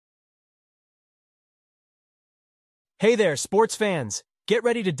Hey there, sports fans! Get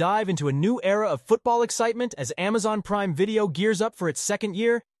ready to dive into a new era of football excitement as Amazon Prime Video gears up for its second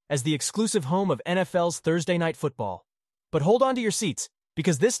year as the exclusive home of NFL's Thursday Night Football. But hold on to your seats,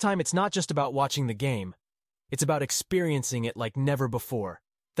 because this time it's not just about watching the game. It's about experiencing it like never before,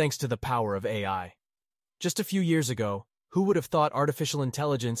 thanks to the power of AI. Just a few years ago, who would have thought artificial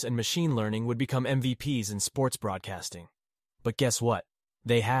intelligence and machine learning would become MVPs in sports broadcasting? But guess what?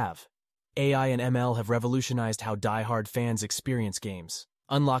 They have. AI and ML have revolutionized how die-hard fans experience games,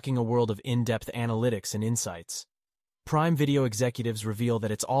 unlocking a world of in-depth analytics and insights. Prime Video executives reveal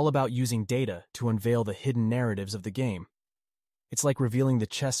that it's all about using data to unveil the hidden narratives of the game. It's like revealing the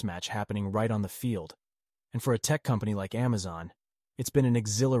chess match happening right on the field. And for a tech company like Amazon, it's been an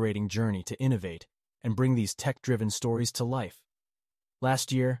exhilarating journey to innovate and bring these tech-driven stories to life.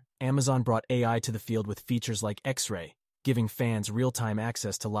 Last year, Amazon brought AI to the field with features like X-Ray, giving fans real-time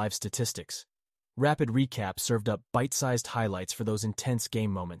access to live statistics. Rapid Recap served up bite-sized highlights for those intense game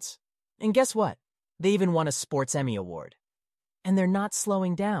moments. And guess what? They even won a Sports Emmy Award. And they're not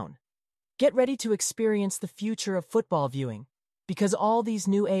slowing down. Get ready to experience the future of football viewing, because all these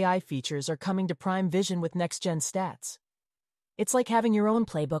new AI features are coming to Prime Vision with next-gen stats. It's like having your own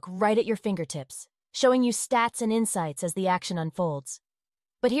playbook right at your fingertips, showing you stats and insights as the action unfolds.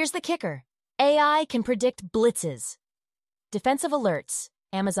 But here's the kicker. AI can predict blitzes. Defensive Alerts,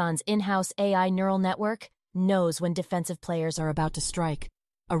 Amazon's in-house AI neural network, knows when defensive players are about to strike.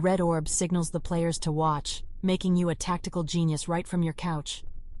 A red orb signals the players to watch, making you a tactical genius right from your couch.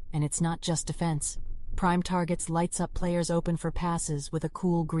 And it's not just defense. Prime Targets lights up players open for passes with a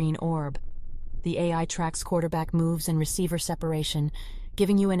cool green orb. The AI tracks quarterback moves and receiver separation,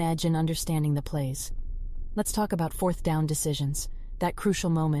 giving you an edge in understanding the plays. Let's talk about fourth down decisions, that crucial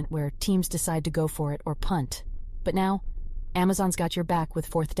moment where teams decide to go for it or punt. But now, Amazon's got your back with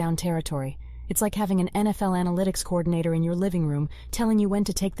fourth down territory. It's like having an NFL analytics coordinator in your living room telling you when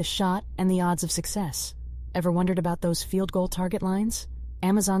to take the shot and the odds of success. Ever wondered about those field goal target lines?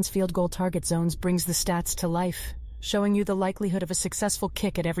 Amazon's field goal target zones brings the stats to life, showing you the likelihood of a successful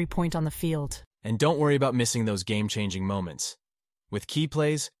kick at every point on the field. And don't worry about missing those game-changing moments. With key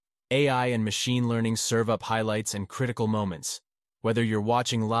plays, AI and machine learning serve up highlights and critical moments, whether you're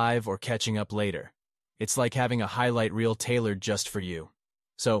watching live or catching up later. It's like having a highlight reel tailored just for you.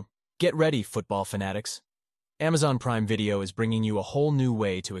 So, get ready, football fanatics. Amazon Prime Video is bringing you a whole new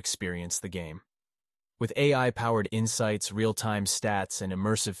way to experience the game. With AI-powered insights, real-time stats, and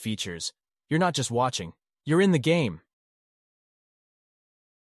immersive features, you're not just watching, you're in the game.